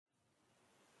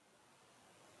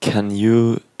Can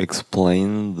you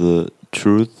explain the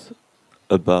truth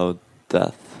about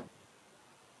death?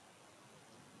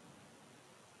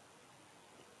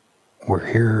 We're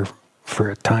here for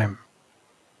a time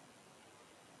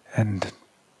and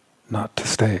not to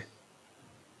stay.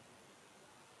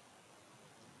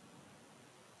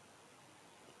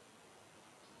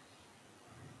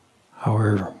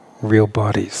 Our real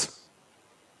bodies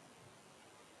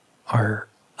are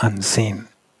unseen.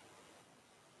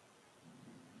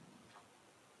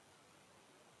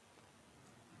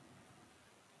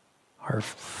 Our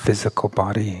physical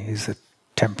body is a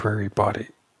temporary body.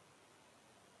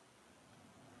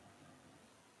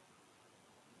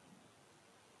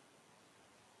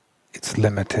 It's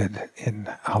limited in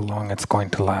how long it's going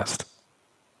to last.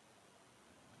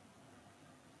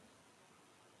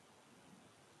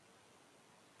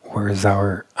 Whereas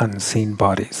our unseen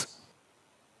bodies,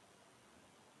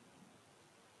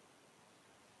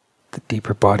 the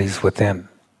deeper bodies within,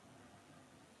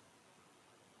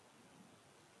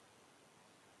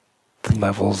 the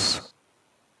levels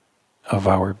of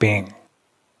our being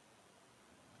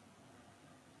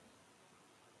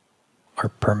are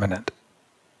permanent.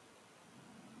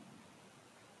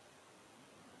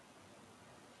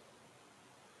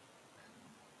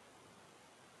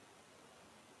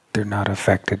 They're not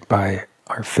affected by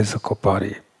our physical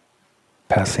body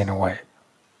passing away.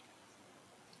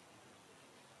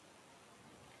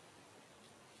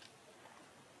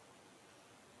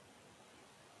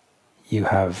 You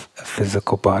have a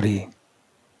physical body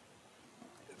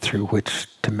through which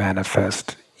to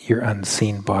manifest your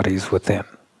unseen bodies within.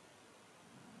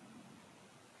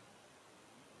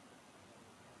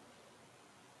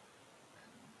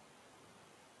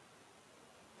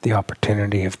 The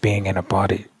opportunity of being in a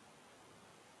body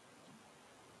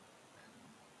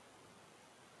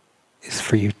is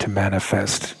for you to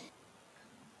manifest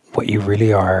what you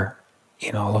really are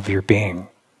in all of your being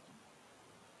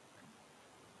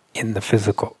in the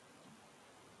physical.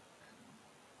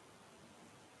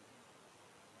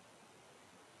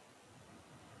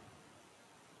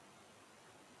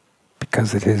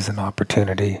 Because it is an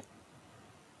opportunity,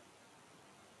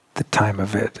 the time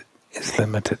of it is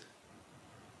limited.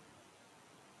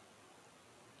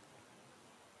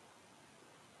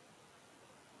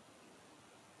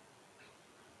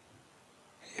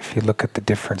 If you look at the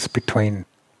difference between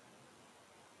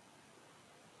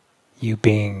you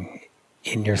being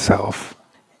in yourself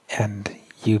and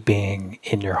you being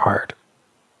in your heart,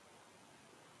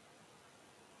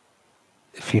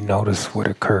 if you notice what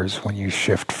occurs when you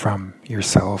shift from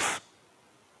yourself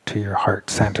to your heart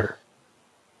center,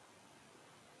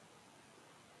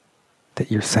 that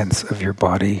your sense of your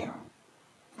body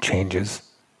changes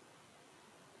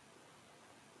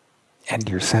and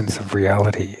your sense of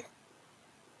reality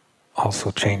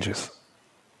also changes.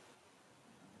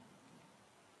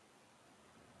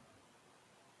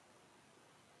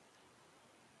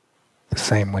 The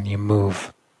same when you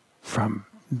move from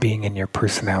being in your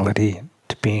personality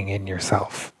to being in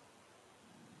yourself.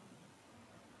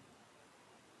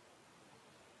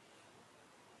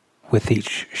 With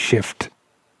each shift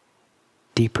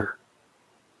deeper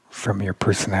from your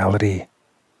personality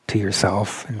to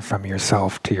yourself and from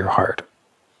yourself to your heart,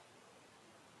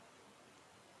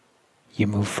 you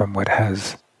move from what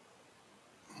has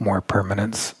more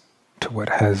permanence to what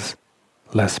has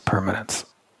less permanence.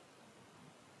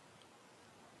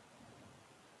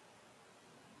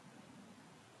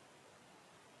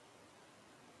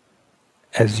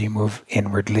 As you move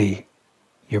inwardly,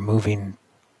 you're moving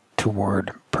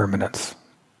toward permanence.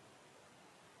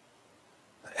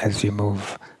 As you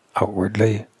move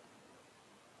outwardly,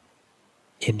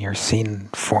 in your seen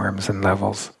forms and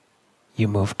levels, you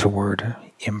move toward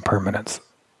impermanence.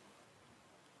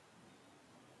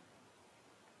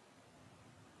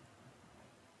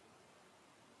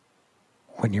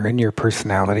 When you're in your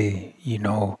personality, you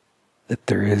know that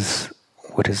there is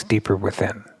what is deeper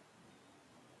within.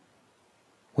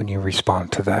 When you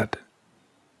respond to that,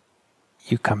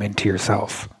 you come into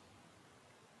yourself.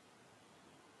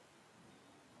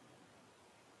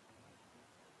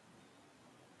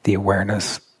 The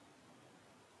awareness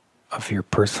of your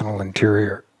personal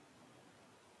interior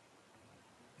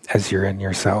as you're in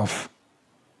yourself.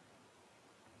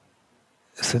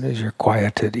 As soon as you're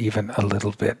quieted even a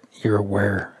little bit, you're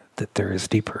aware that there is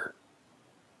deeper.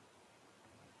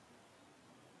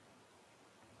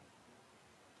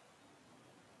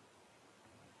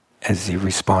 As you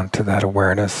respond to that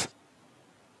awareness,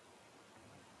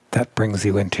 that brings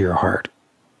you into your heart.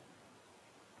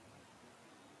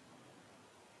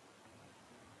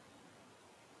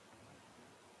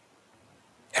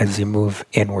 As you move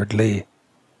inwardly,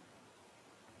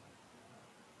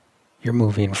 you're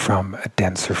moving from a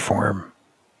denser form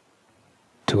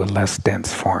to a less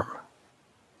dense form.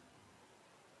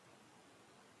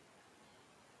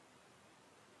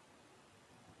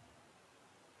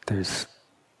 There's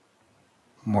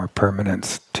more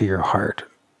permanence to your heart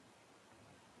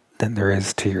than there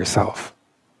is to yourself.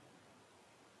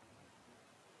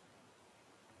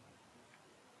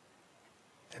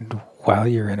 And while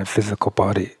you're in a physical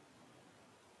body,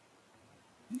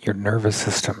 your nervous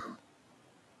system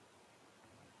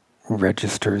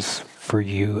registers for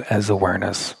you as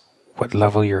awareness what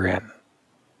level you're in.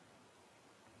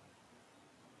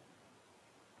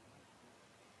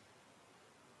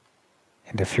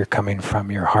 And if you're coming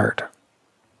from your heart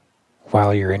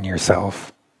while you're in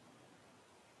yourself,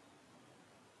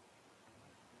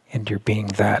 and you're being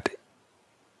that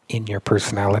in your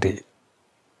personality,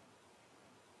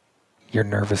 your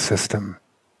nervous system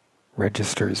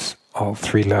registers all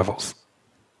three levels.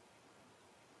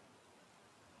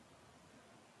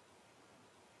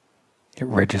 It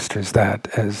registers that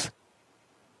as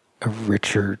a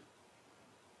richer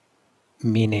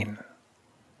meaning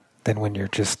than when you're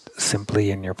just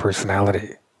simply in your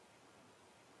personality.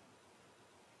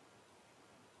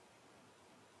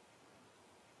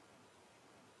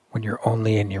 When you're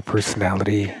only in your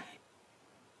personality,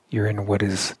 you're in what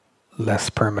is less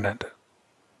permanent,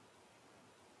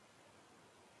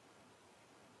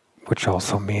 which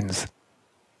also means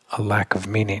a lack of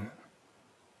meaning.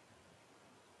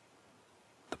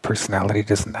 The personality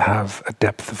doesn't have a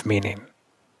depth of meaning.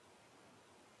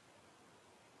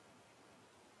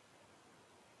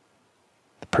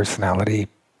 The personality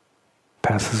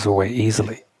passes away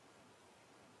easily.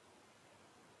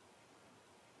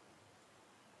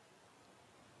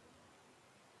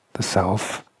 The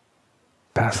self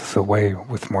passes away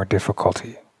with more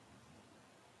difficulty.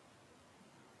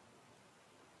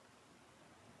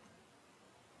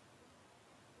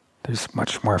 There's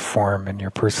much more form in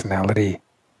your personality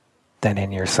than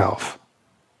in yourself.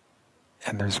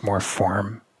 And there's more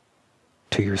form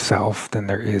to yourself than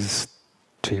there is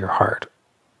to your heart.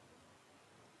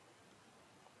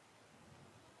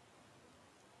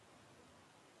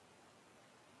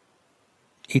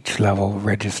 Each level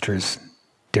registers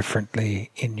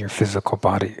differently in your physical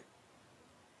body.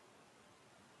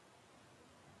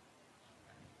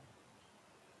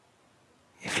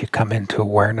 If you come into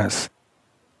awareness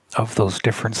of those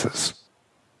differences,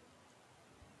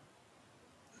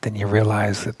 then you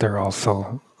realize that there are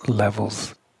also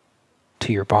levels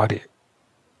to your body.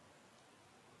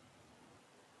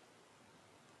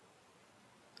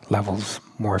 Levels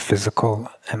more physical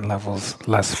and levels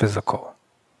less physical.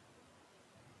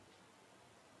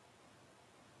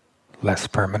 Less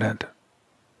permanent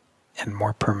and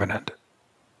more permanent.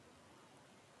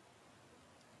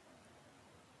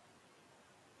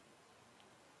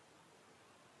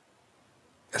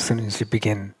 As soon as you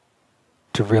begin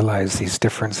to realize these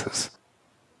differences,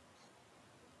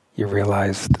 you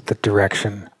realize that the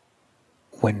direction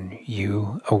when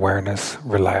you, awareness,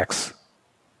 relax,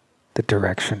 the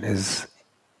direction is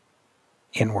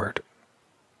inward.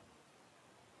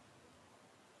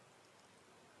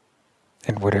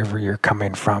 And whatever you're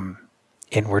coming from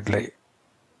inwardly,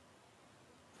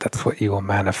 that's what you will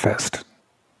manifest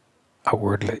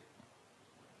outwardly.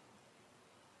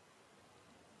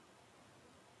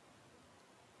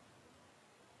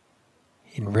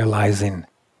 In realizing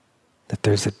that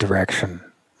there's a direction,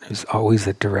 there's always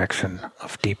a direction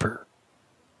of deeper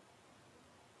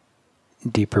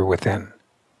within.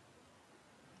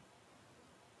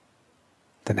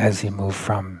 Then as you move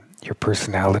from your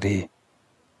personality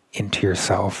into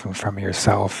yourself and from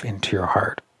yourself into your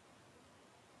heart,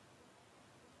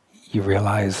 you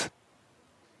realize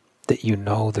that you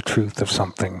know the truth of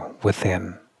something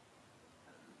within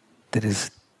that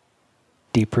is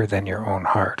deeper than your own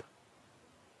heart.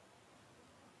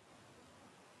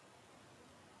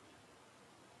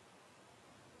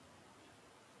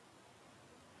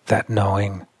 That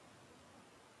knowing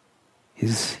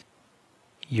is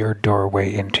your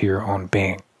doorway into your own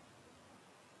being.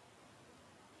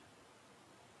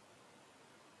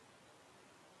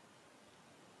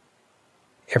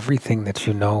 Everything that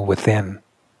you know within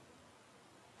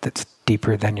that's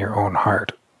deeper than your own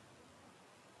heart.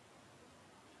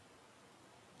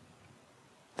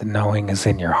 The knowing is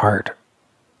in your heart,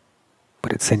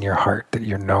 but it's in your heart that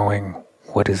you're knowing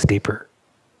what is deeper.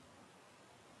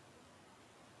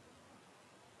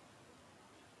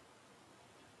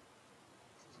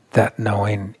 That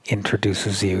knowing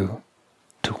introduces you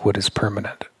to what is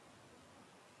permanent.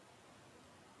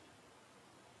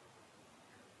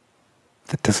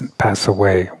 That doesn't pass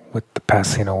away with the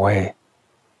passing away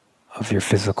of your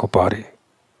physical body.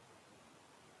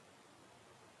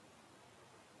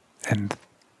 And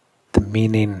the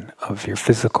meaning of your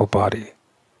physical body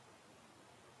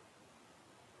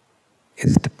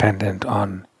is dependent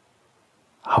on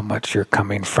how much you're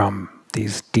coming from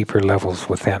these deeper levels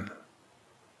within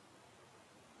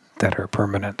that are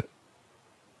permanent.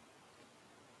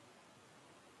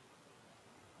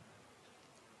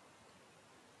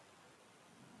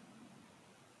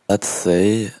 Let's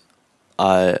say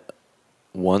I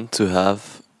want to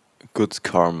have good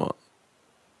karma.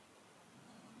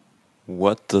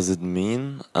 What does it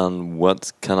mean and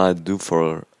what can I do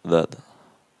for that?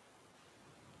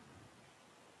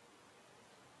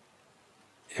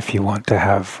 If you want to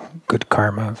have good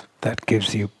karma, that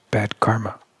gives you bad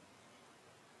karma.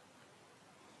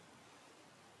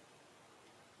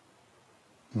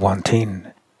 Wanting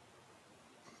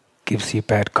gives you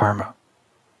bad karma.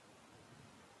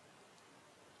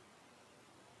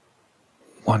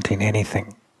 Wanting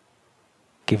anything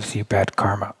gives you bad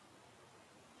karma.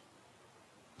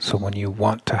 So when you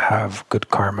want to have good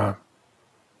karma,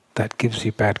 that gives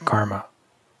you bad karma.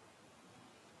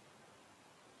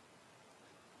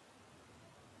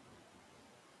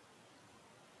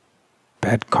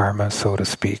 Bad karma, so to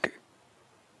speak,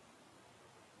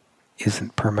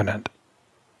 isn't permanent.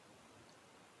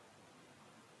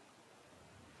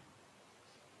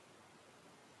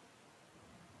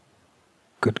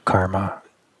 Good karma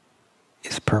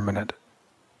is permanent.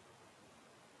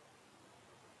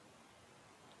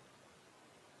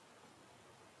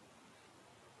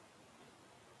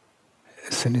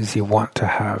 As soon as you want to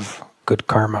have good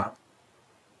karma,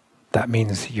 that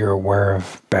means you're aware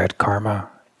of bad karma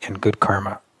and good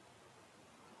karma.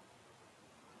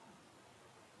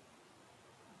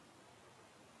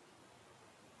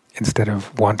 Instead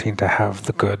of wanting to have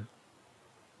the good,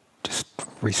 just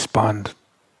respond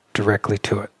directly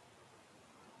to it.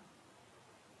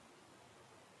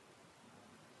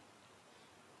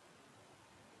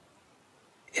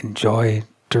 Enjoy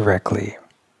directly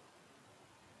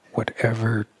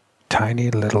whatever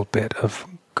tiny little bit of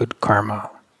good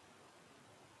karma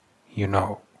you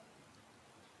know.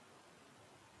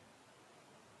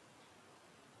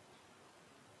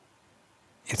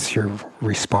 It's your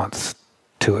response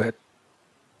to it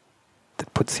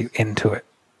that puts you into it.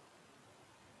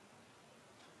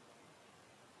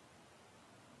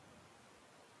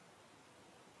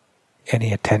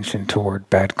 Any attention toward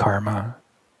bad karma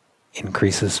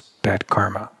increases bad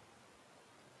karma.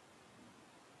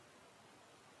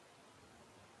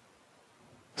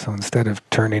 So instead of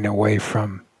turning away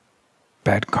from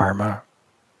bad karma,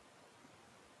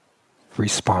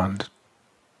 respond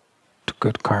to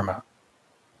good karma.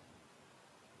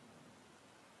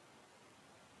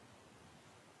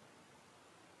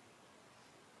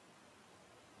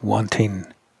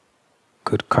 Wanting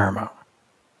good karma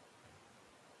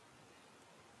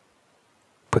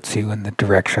puts you in the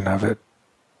direction of it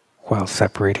while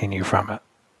separating you from it.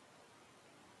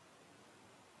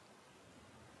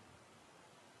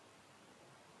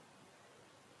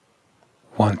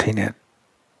 Wanting it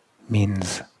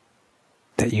means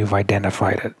that you've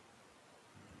identified it,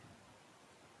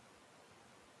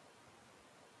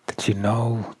 that you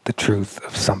know the truth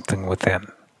of something within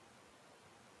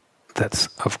that's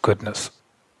of goodness.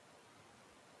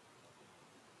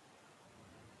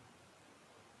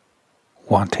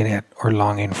 Wanting it or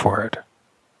longing for it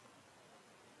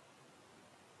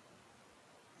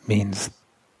means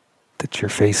that you're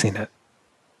facing it.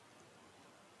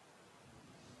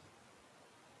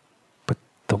 But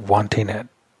the wanting it,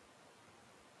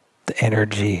 the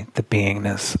energy, the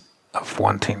beingness of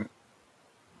wanting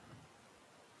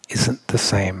isn't the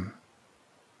same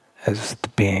as the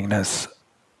beingness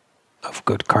of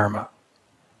good karma.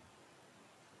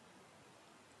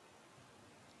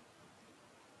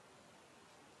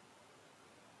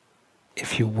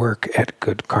 If you work at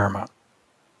good karma,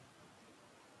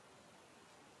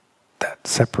 that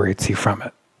separates you from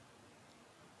it.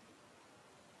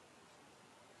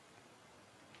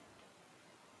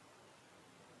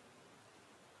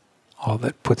 All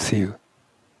that puts you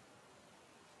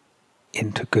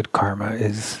into good karma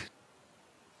is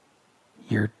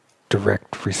your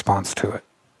direct response to it.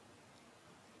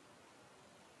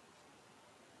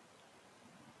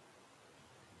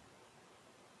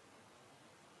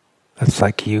 That's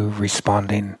like you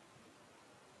responding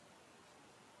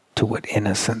to what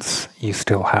innocence you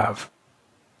still have.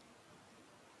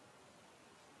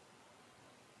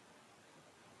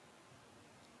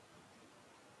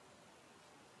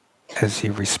 As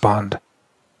you respond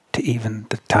to even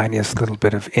the tiniest little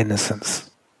bit of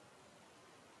innocence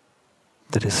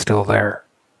that is still there,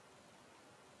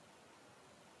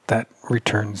 that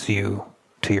returns you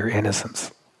to your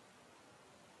innocence.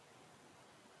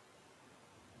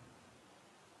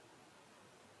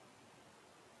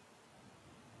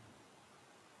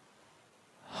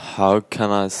 How can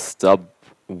I stop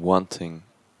wanting?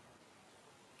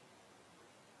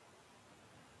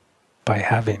 By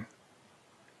having.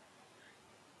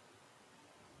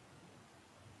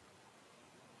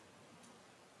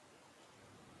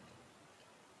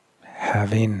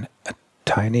 Having a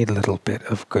tiny little bit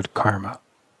of good karma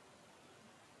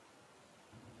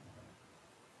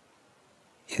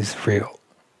is real.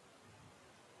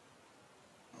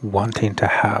 Wanting to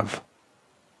have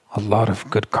a lot of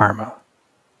good karma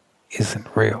isn't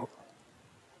real.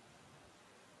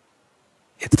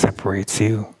 It separates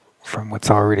you from what's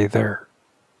already there.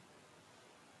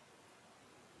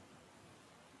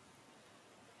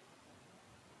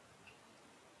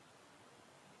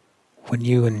 When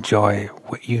you enjoy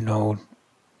what you know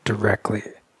directly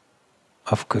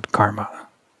of good karma,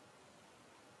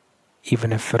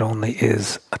 even if it only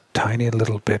is a tiny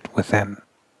little bit within,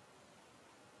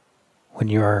 when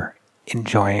you're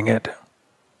enjoying it,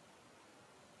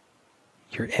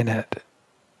 you're in it.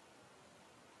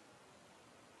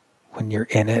 When you're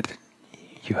in it,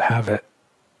 you have it.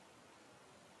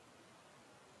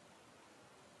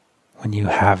 When you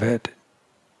have it,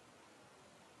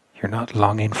 you're not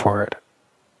longing for it.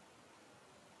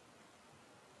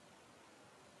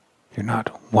 You're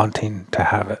not wanting to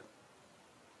have it.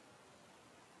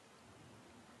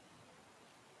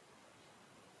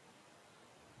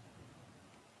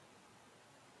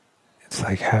 It's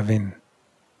like having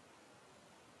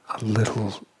a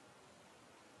little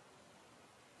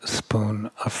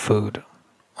spoon of food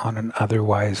on an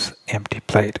otherwise empty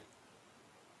plate.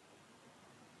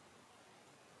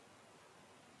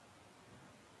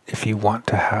 If you want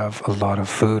to have a lot of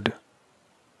food,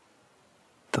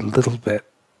 the little bit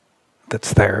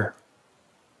that's there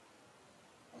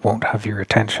won't have your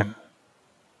attention.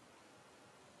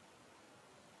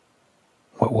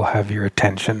 What will have your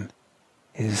attention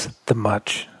is the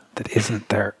much that isn't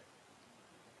there.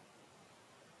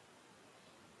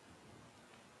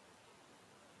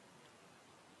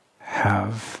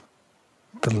 Have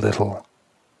the little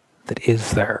that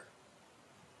is there,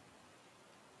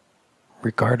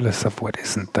 regardless of what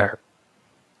isn't there.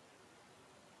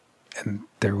 And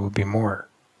there will be more.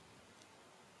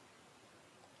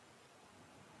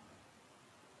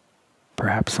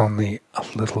 Perhaps only a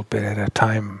little bit at a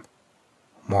time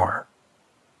more.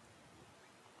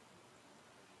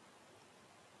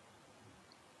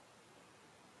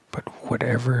 But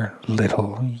whatever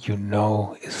little you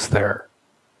know is there,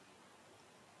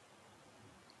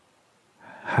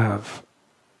 have.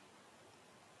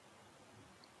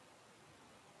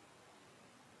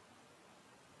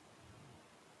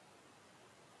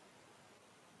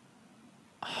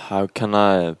 How can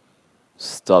I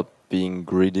stop being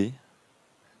greedy?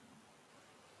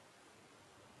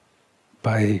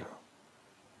 By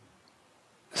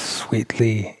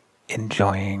sweetly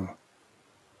enjoying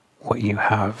what you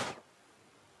have.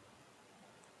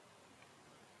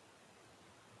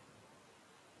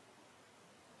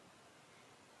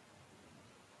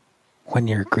 When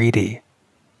you're greedy,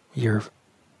 you're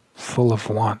full of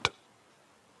want.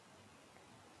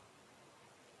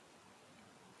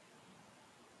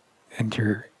 And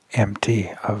you're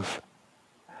empty of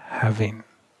having.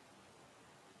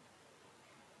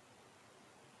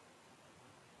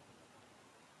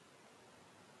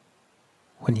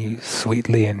 When you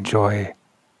sweetly enjoy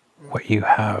what you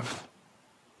have,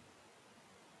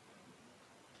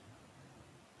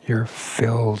 you're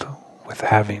filled with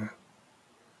having.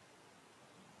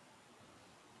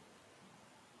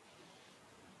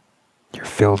 You're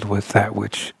filled with that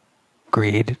which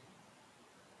greed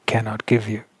cannot give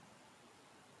you.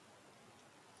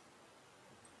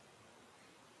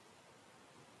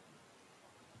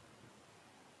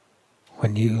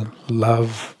 When you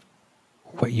love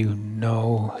what you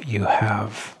know you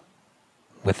have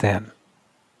within,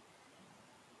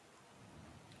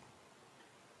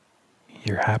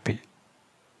 you're happy.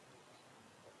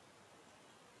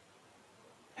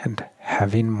 And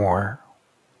having more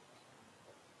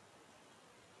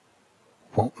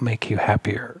won't make you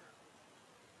happier.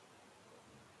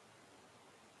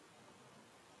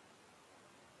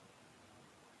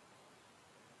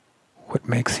 What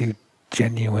makes you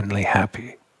genuinely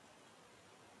happy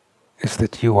is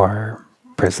that you are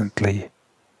presently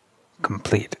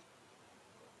complete.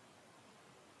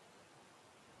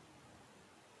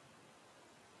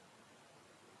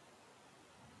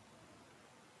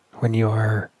 When you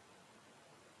are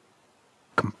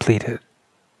completed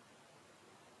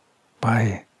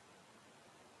by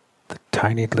the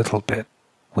tiny little bit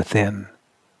within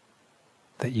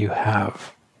that you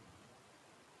have,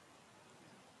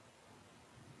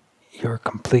 you're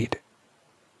complete.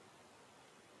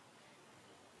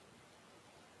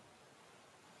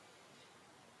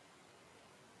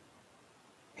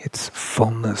 It's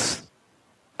fullness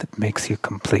that makes you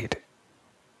complete,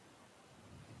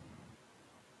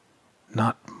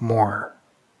 not more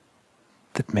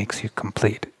that makes you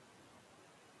complete.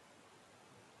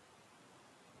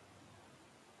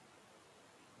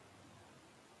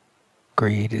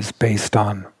 Greed is based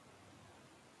on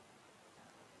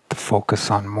the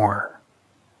focus on more,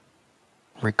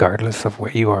 regardless of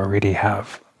what you already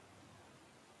have.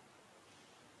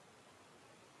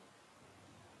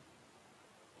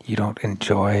 You don't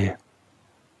enjoy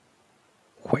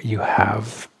what you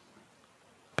have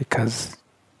because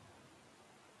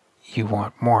you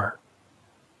want more.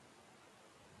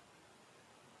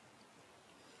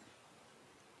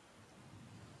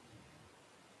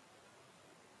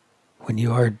 When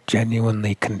you are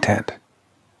genuinely content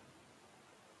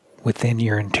within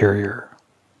your interior,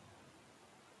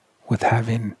 with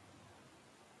having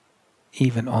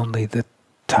even only the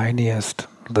tiniest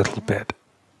little bit,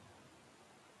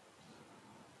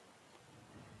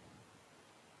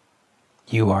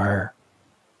 you are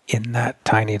in that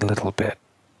tiny little bit,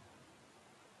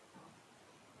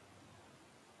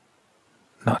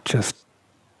 not just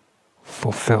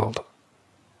fulfilled,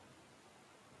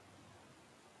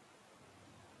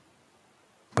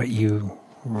 but you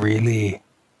really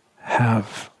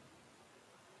have.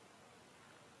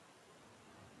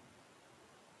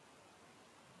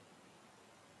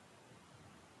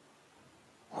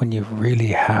 When you really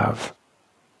have,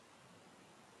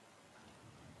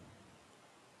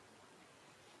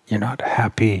 you're not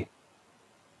happy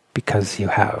because you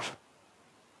have.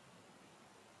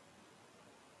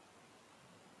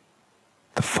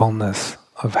 The fullness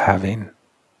of having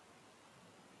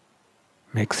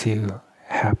makes you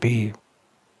happy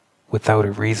without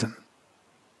a reason.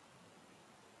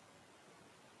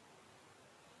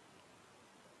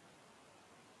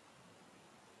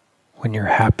 When you're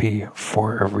happy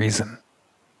for a reason,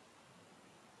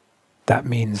 that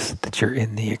means that you're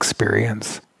in the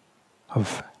experience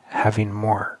of having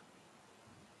more.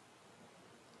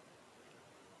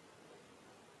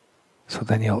 So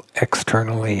then you'll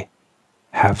externally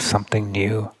have something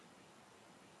new,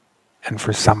 and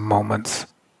for some moments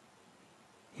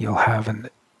you'll have an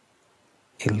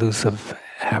elusive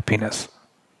happiness,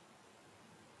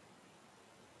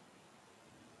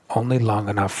 only long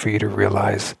enough for you to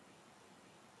realize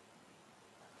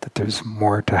that there's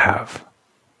more to have.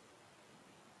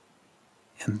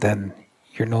 And then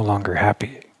you're no longer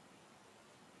happy.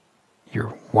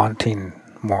 You're wanting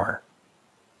more.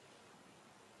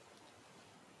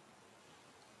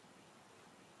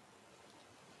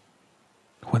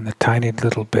 When the tiny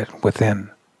little bit within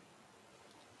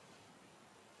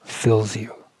fills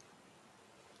you,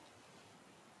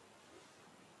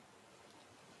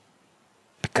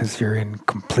 because you're in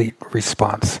complete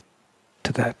response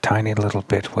to that tiny little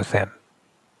bit within.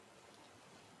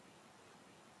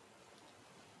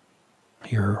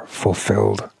 You're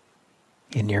fulfilled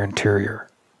in your interior,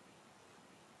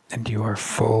 and you are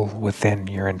full within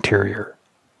your interior.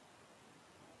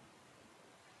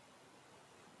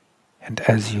 And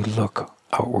as you look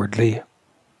outwardly,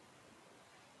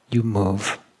 you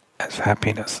move as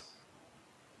happiness.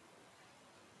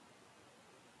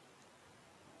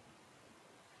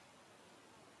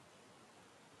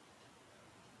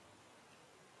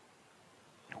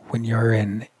 When you're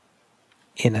in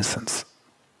innocence,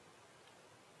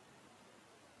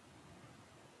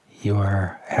 you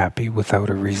are happy without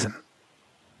a reason.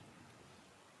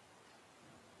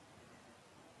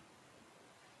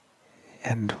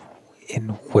 And in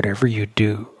whatever you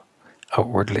do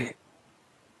outwardly,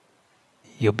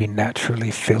 you'll be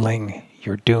naturally filling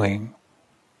your doing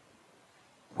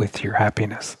with your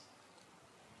happiness.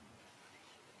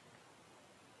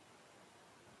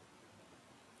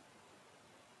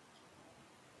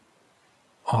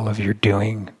 All of your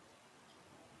doing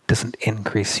doesn't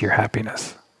increase your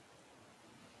happiness.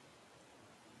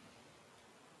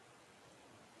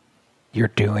 Your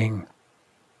doing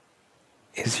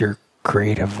is your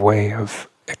creative way of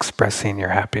expressing your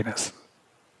happiness.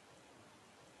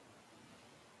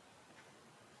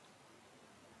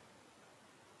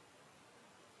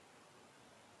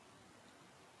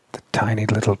 The tiny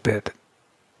little bit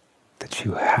that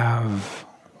you have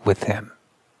within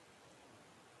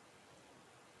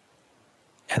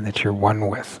and that you're one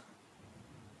with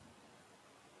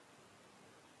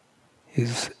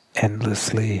is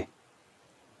endlessly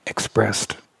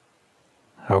expressed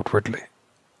outwardly.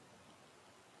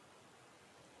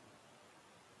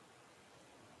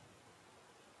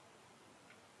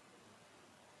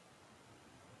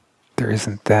 There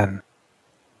isn't then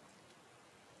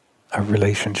a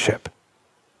relationship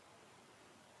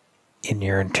in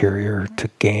your interior to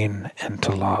gain and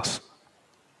to loss.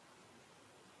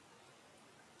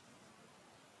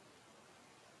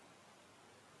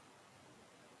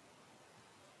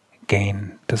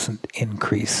 Gain doesn't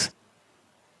increase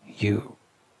you,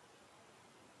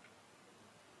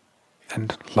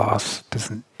 and loss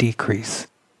doesn't decrease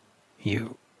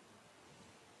you.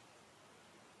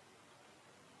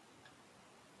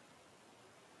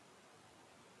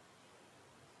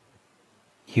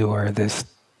 You are this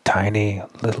tiny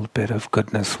little bit of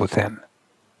goodness within,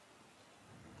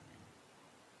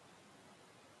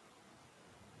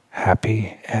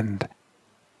 happy and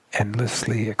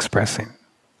endlessly expressing.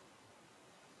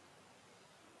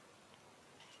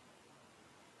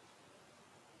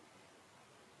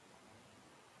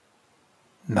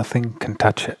 Nothing can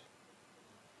touch it.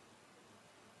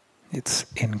 It's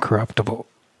incorruptible.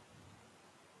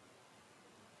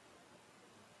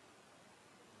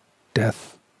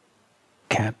 Death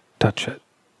can't touch it.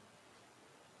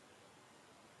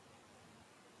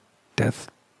 Death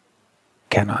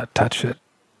cannot touch it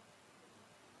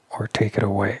or take it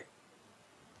away.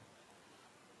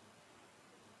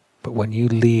 But when you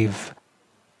leave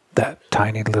that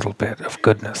tiny little bit of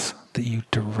goodness that you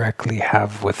directly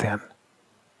have within,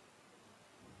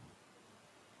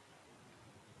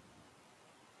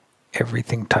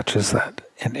 everything touches that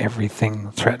and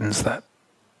everything threatens that.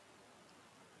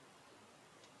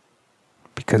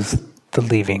 Because the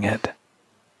leaving it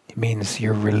means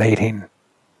you're relating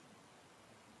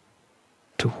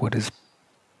to what is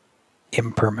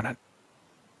impermanent,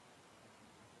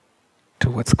 to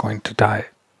what's going to die.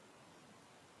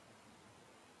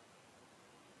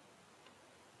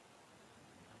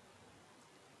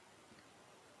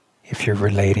 If you're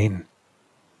relating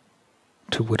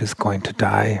to what is going to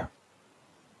die,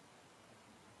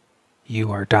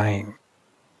 you are dying.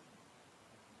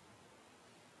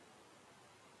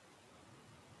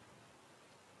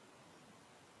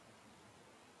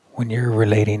 When you're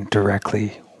relating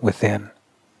directly within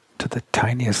to the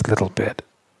tiniest little bit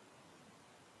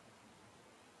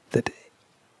that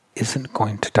isn't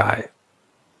going to die,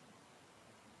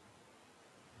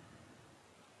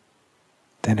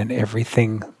 then in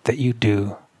everything that you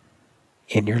do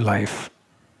in your life,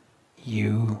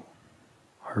 you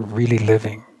are really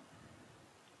living.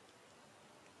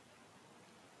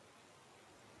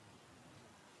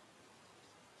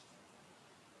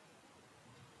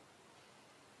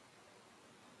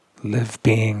 Live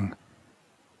being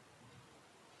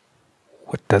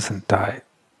what doesn't die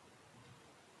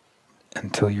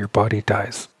until your body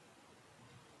dies.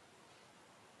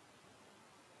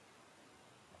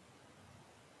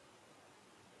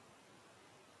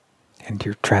 And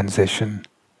your transition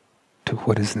to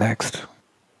what is next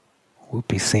will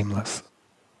be seamless.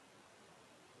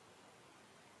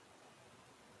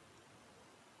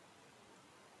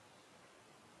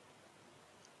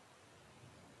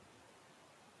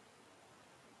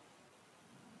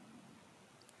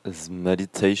 Is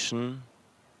meditation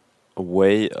a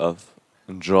way of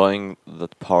enjoying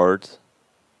that part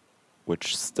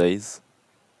which stays?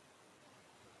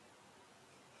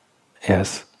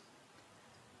 Yes.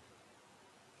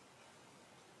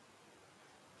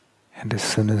 And as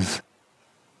soon as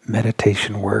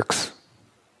meditation works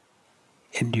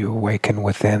and you awaken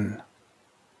within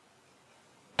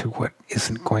to what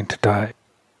isn't going to die,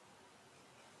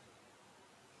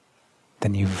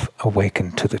 then you've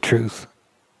awakened to the truth.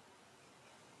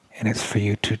 And it's for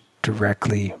you to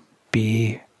directly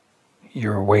be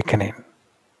your awakening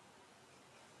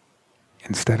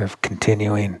instead of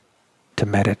continuing to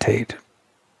meditate,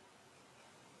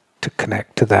 to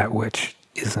connect to that which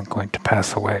isn't going to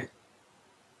pass away.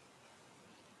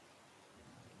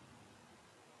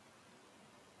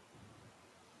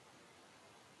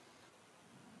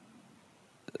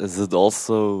 Is it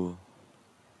also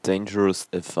dangerous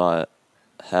if I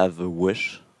have a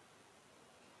wish?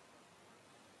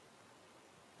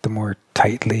 The more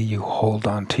tightly you hold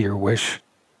on to your wish,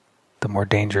 the more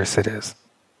dangerous it is.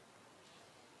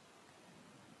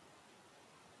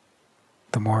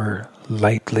 The more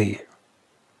lightly,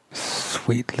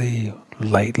 sweetly,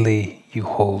 lightly you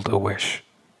hold a wish,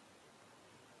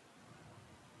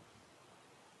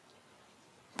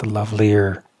 the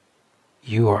lovelier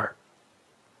you are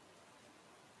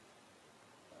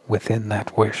within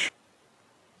that wish.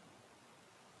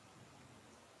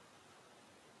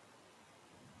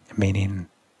 Meaning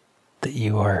that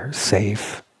you are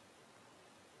safe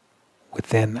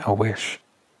within a wish.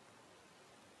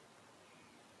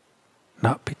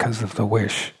 Not because of the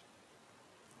wish,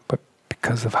 but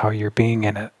because of how you're being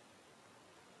in it.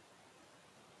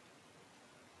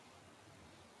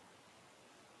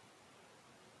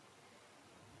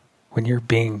 When you're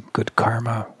being good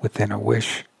karma within a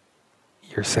wish,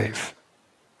 you're safe.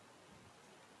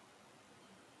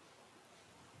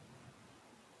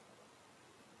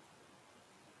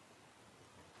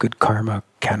 Good karma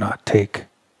cannot take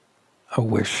a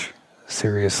wish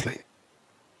seriously.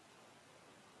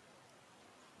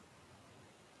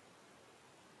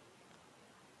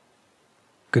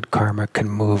 Good karma can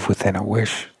move within a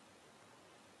wish,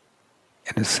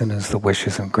 and as soon as the wish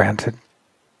isn't granted,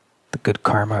 the good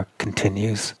karma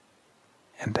continues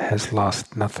and has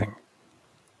lost nothing.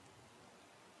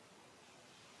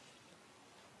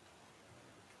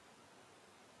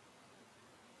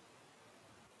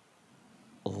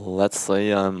 Let's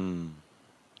say I'm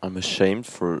ashamed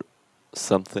for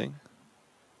something.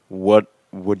 What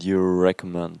would you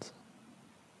recommend?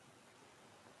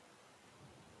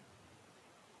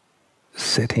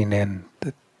 Sitting in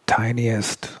the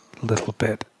tiniest little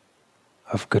bit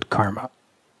of good karma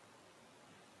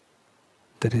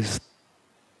that is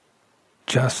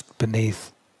just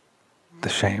beneath the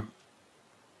shame.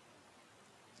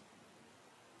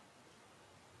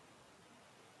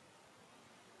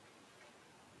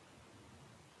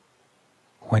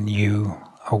 When you,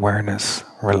 awareness,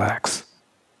 relax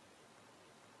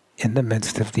in the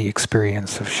midst of the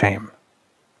experience of shame,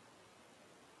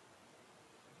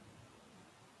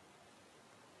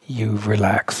 you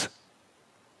relax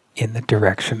in the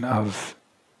direction of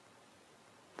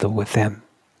the within,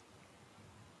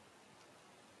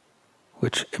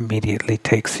 which immediately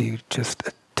takes you just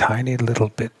a tiny little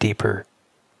bit deeper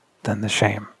than the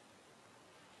shame.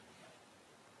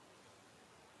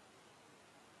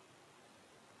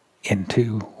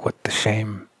 Into what the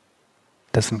shame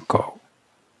doesn't go.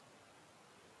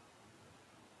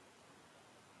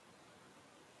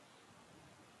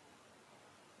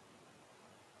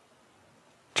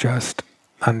 Just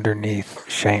underneath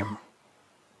shame,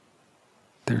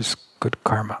 there's good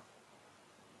karma.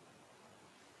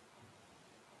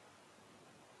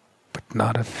 But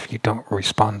not if you don't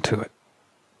respond to it.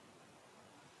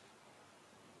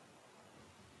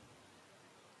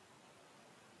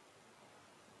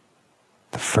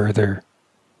 The further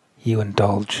you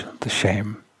indulge the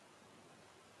shame,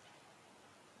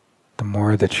 the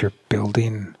more that you're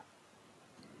building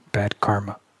bad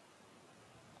karma.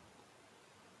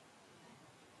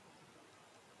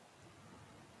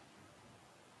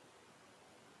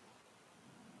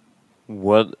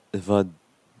 What if I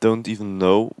don't even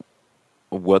know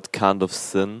what kind of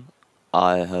sin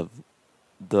I have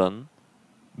done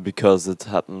because it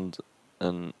happened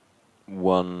in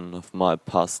one of my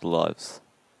past lives?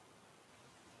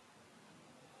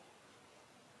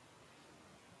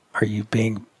 Are you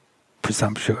being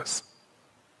presumptuous?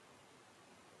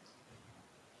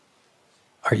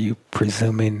 Are you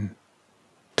presuming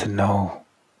to know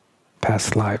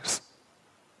past lives?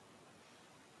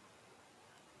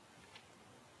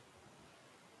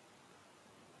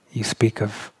 You speak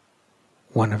of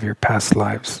one of your past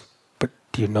lives, but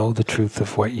do you know the truth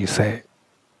of what you say?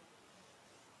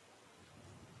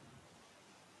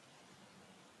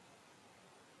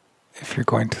 If you're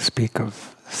going to speak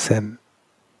of sin,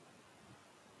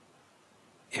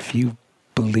 if you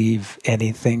believe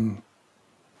anything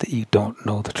that you don't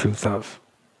know the truth of,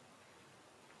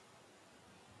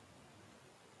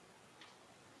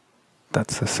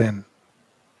 that's a sin.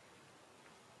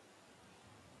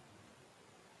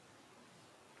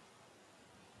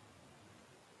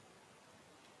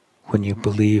 When you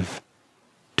believe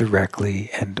directly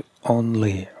and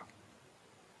only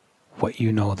what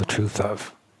you know the truth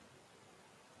of,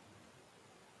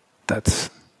 that's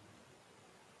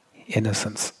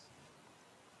innocence.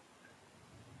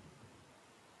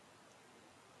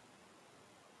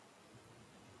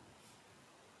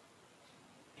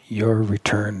 Your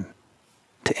return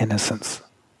to innocence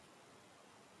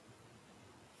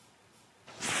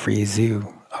frees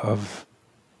you of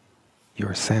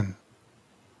your sin.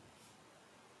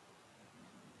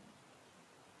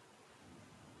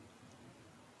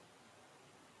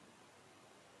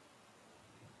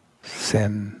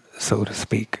 Sin, so to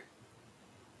speak,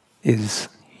 is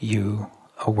you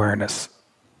awareness,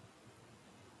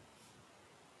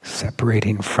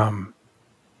 separating from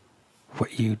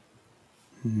what you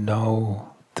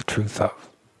know the truth of.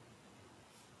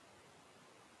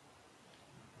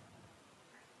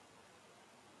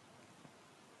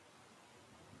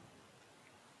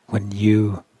 When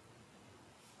you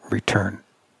return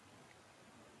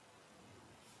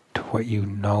to what you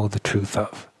know the truth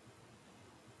of,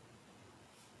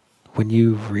 when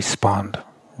you respond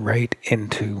right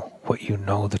into what you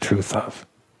know the truth of,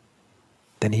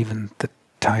 then even the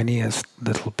tiniest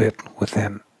little bit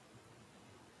within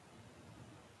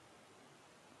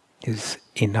is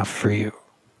enough for you,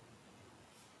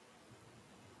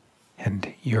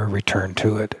 and your return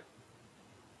to it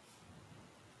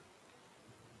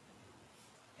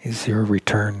is your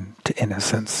return to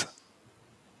innocence,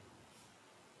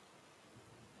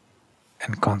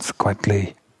 and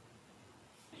consequently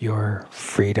your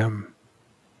freedom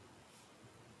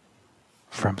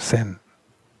from sin.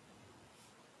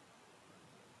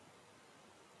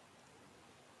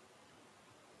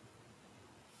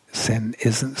 Sin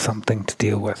isn't something to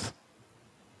deal with.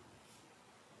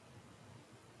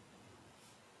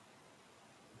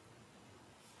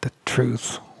 The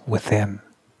truth within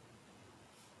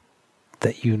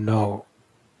that you know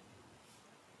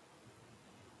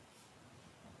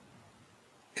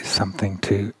is something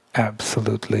to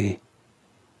absolutely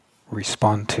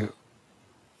respond to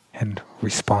and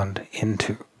respond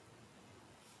into.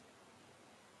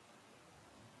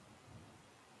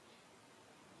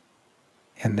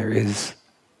 And there is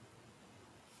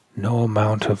no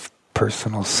amount of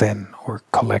personal sin or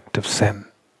collective sin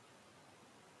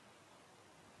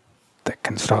that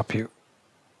can stop you.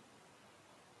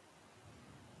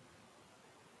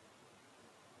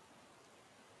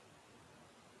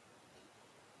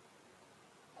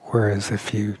 Whereas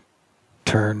if you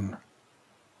turn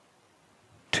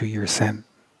to your sin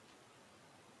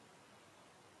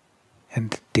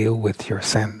and deal with your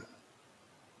sin,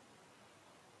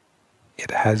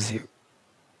 it has you.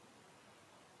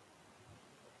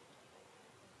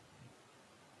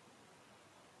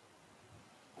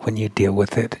 When you deal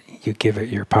with it, you give it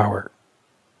your power.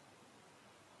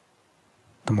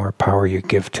 The more power you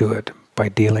give to it by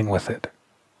dealing with it,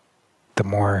 the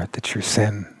more that your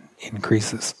sin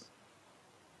increases.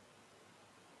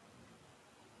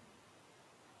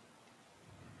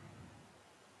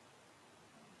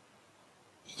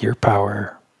 Your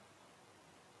power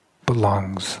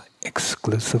belongs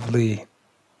exclusively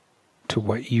to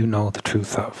what you know the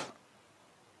truth of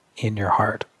in your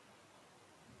heart.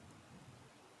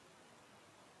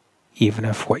 Even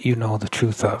if what you know the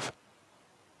truth of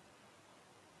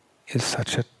is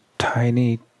such a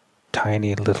tiny,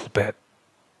 tiny little bit,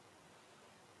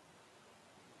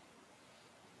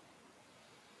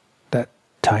 that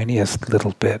tiniest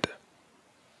little bit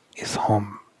is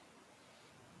home.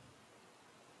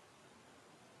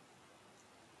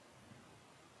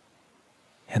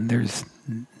 And there's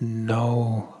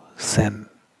no sin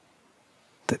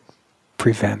that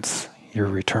prevents your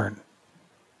return.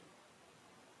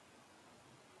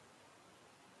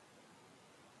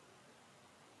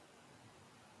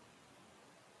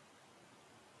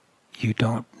 You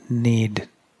don't need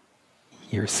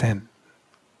your sin.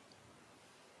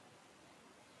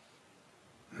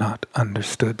 Not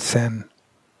understood sin,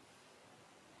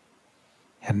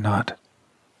 and not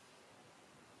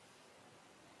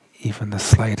even the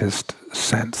slightest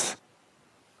sense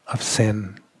of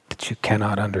sin that you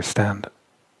cannot understand.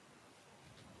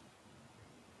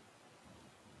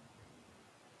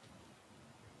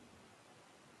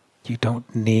 You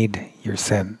don't need your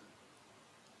sin.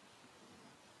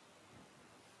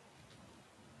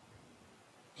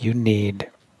 You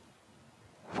need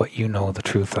what you know the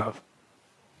truth of.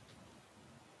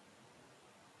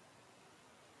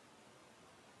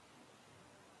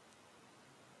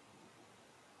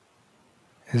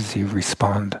 As you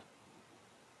respond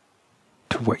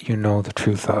to what you know the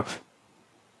truth of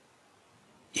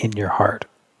in your heart,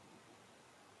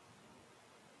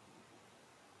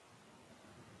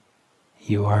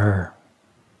 you are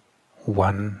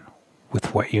one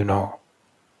with what you know.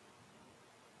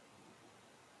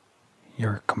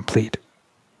 You're complete.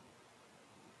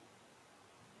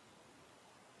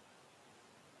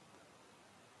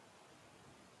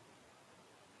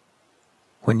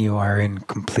 When you are in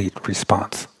complete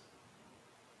response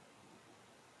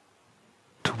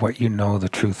to what you know the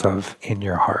truth of in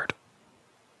your heart,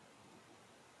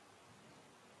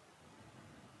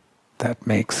 that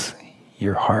makes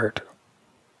your heart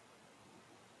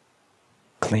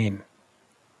clean,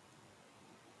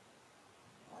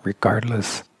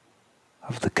 regardless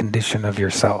of the condition of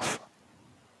yourself,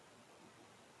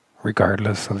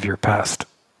 regardless of your past.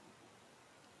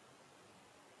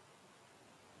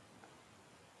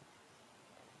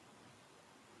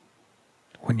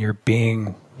 When you're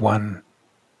being one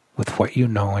with what you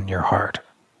know in your heart,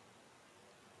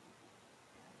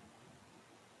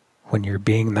 when you're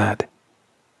being that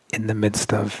in the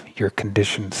midst of your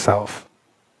conditioned self,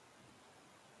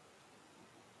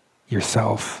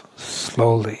 yourself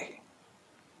slowly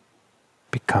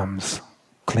becomes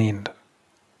cleaned.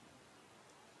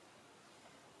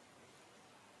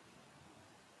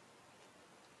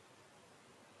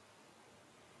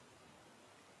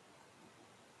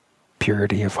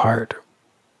 purity of heart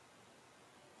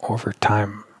over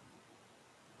time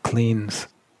cleans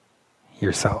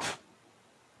yourself.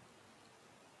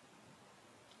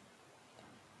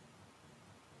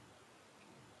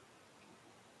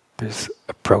 There's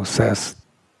a process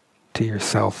to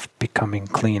yourself becoming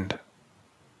cleaned.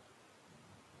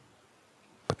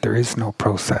 But there is no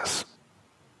process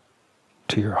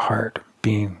to your heart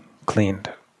being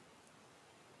cleaned.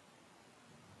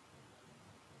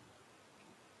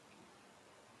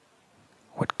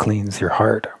 What cleans your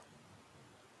heart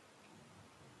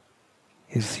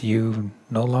is you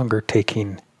no longer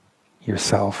taking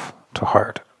yourself to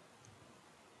heart.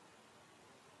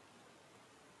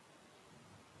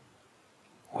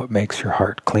 What makes your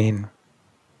heart clean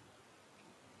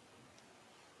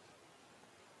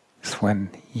is when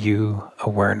you,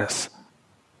 awareness,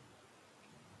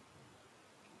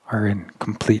 are in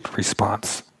complete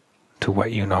response to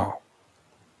what you know.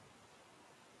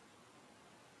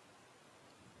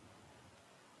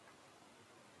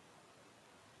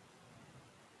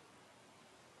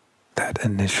 That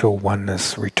initial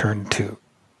oneness returned to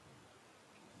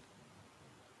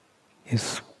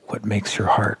is what makes your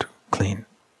heart clean.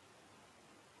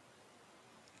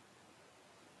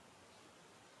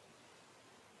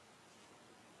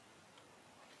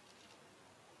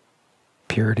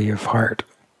 Purity of heart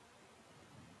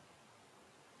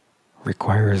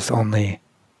requires only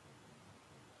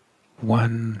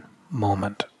one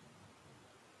moment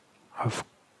of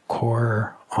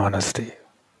core honesty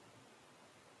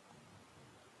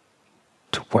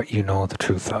to what you know the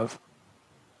truth of.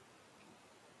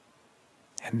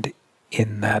 And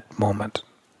in that moment,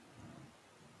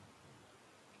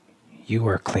 you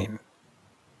are clean.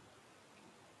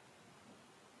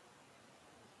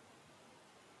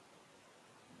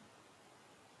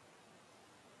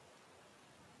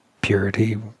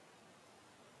 Purity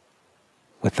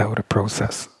without a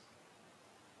process.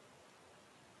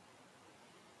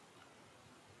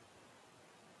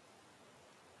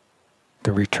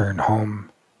 The return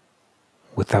home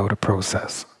without a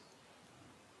process.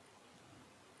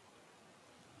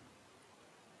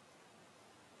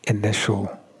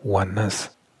 Initial oneness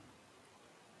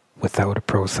without a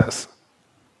process.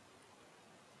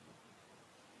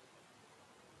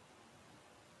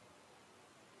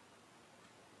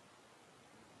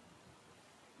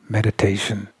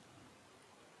 Meditation,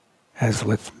 as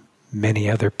with many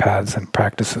other paths and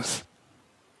practices,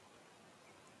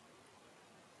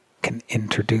 can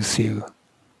introduce you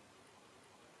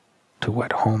to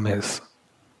what home is,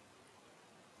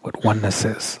 what oneness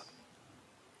is.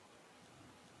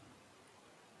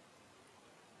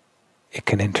 It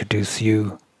can introduce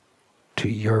you to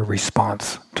your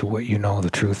response to what you know the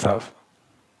truth of.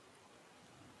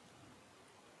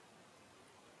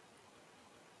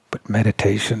 But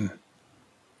meditation,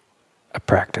 a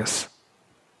practice,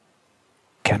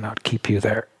 cannot keep you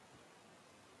there.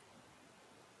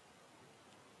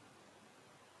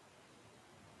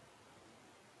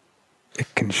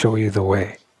 It can show you the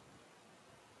way.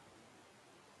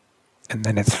 And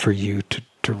then it's for you to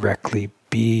directly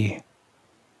be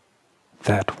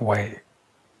that way.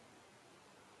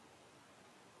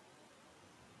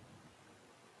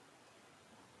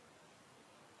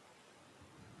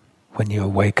 When you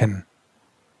awaken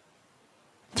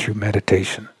through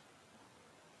meditation,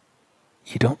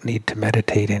 you don't need to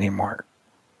meditate anymore.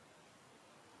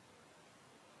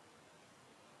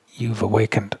 You've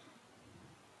awakened.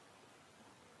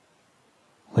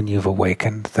 When you've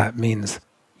awakened, that means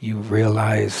you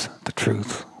realize the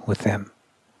truth within.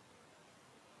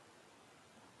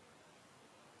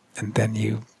 And then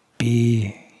you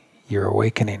be your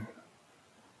awakening.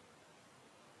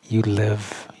 You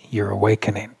live your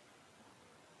awakening.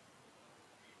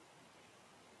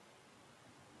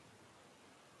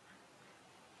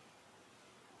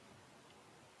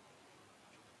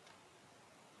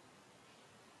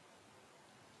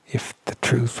 If the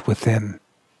truth within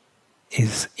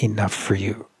is enough for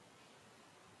you,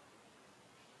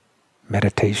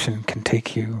 meditation can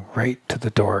take you right to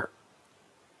the door.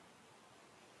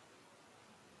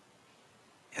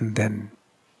 And then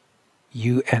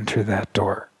you enter that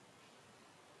door.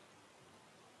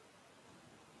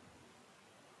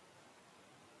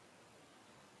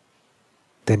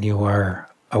 Then you are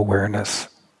awareness,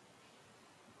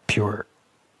 pure.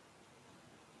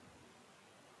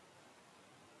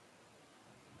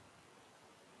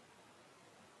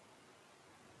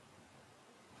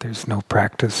 There's no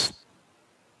practice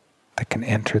that can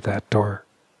enter that door.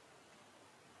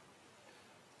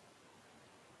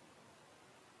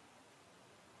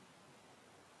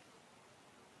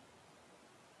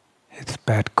 It's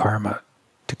bad karma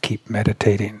to keep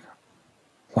meditating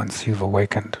once you've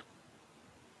awakened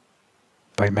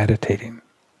by meditating.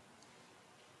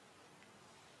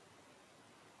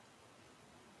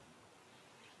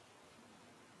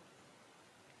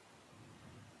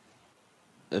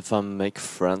 If I make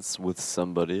friends with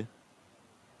somebody,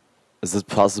 is it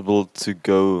possible to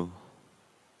go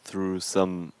through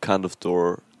some kind of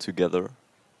door together?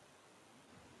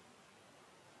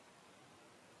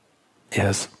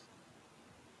 Yes.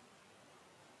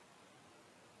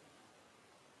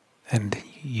 And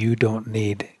you don't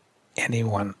need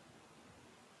anyone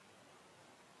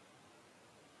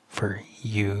for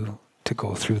you to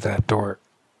go through that door.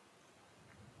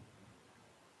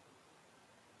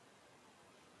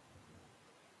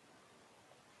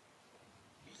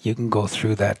 You can go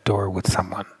through that door with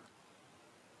someone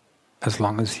as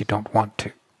long as you don't want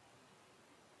to.